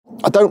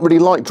I don't really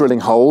like drilling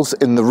holes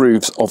in the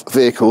roofs of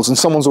vehicles, and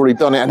someone's already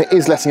done it and it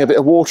is letting a bit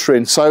of water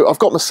in. So I've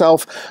got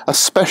myself a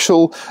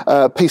special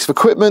piece of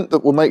equipment that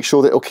will make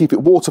sure that it'll keep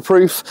it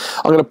waterproof.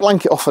 I'm going to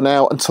blank it off for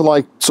now until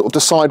I sort of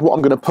decide what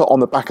I'm going to put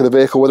on the back of the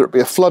vehicle, whether it be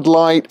a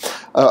floodlight,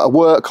 a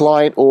work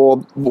light,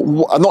 or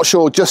I'm not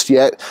sure just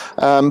yet,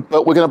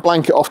 but we're going to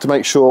blank it off to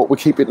make sure we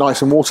keep it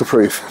nice and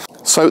waterproof.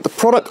 So the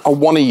product I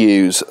want to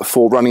use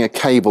for running a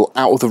cable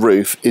out of the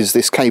roof is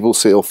this cable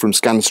seal from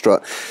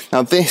Scanstrut.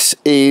 Now this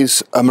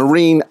is a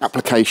marine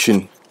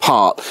application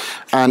part,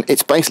 and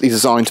it's basically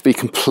designed to be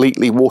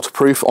completely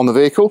waterproof on the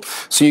vehicle.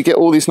 So you get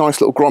all these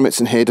nice little grommets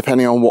in here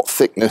depending on what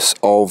thickness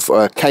of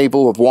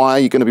cable, of wire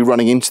you're going to be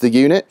running into the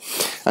unit,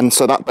 and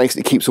so that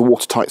basically keeps a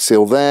watertight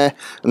seal there,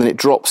 and then it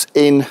drops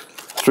in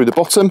through the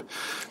bottom,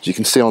 as you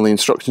can see on the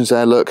instructions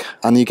there, look,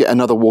 and you get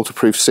another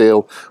waterproof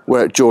seal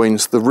where it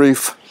joins the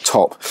roof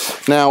top.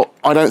 Now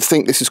I don't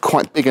think this is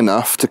quite big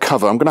enough to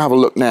cover. I'm going to have a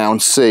look now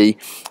and see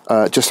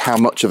just how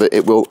much of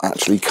it will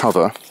actually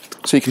cover.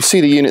 So you can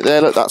see the unit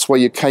there, look, that's where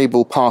your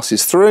cable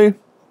passes through.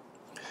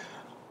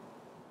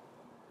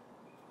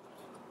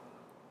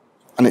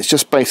 And it's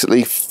just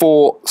basically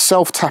 4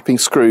 self-tapping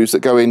screws that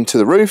go into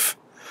the roof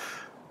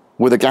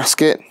with a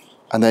gasket,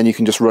 and then you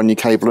can just run your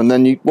cable, and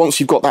then once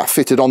you've got that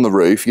fitted on the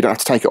roof, you don't have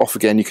to take it off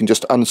again. You can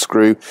just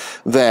unscrew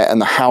there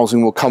and the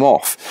housing will come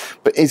off.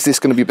 But is this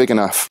going to be big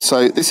enough?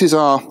 So this is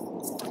our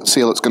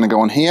seal that's going to go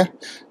on here.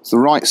 It's the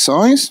right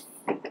size.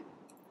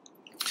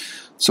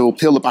 So we'll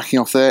peel the backing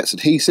off there, it's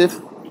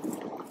adhesive.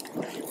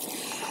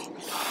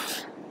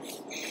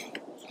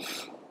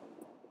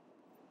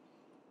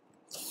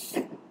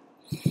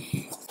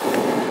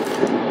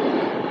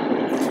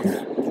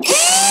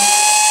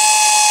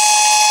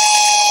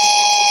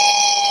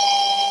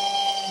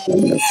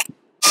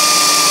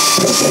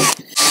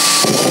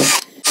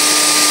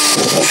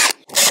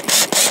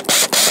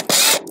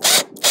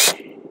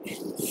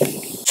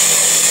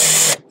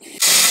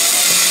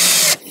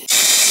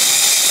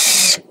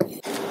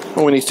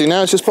 All we need to do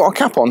now is just put our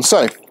cap on.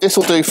 So this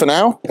will do for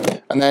now,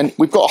 and then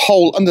we've got a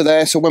hole under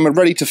there, so when we're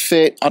ready to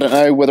fit, I don't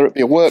know, whether it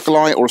be a work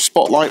light or a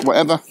spotlight,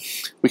 whatever,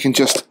 we can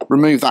just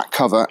remove that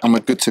cover and we're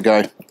good to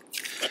go.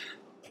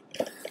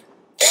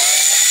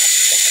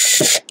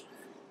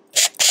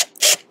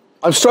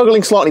 I'm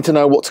struggling slightly to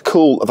know what to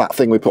call that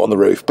thing we put on the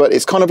roof, but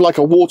it's kind of like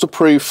a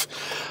waterproof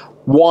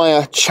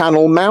wire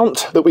channel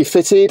mount that we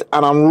fitted,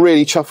 and I'm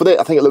really chuffed with it.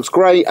 I think it looks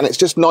great, and it's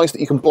just nice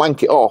that you can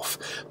blank it off,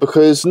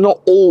 because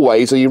not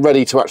always are you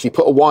ready to actually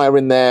put a wire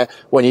in there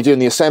when you're doing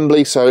the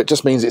assembly, so it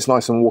just means it's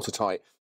nice and watertight.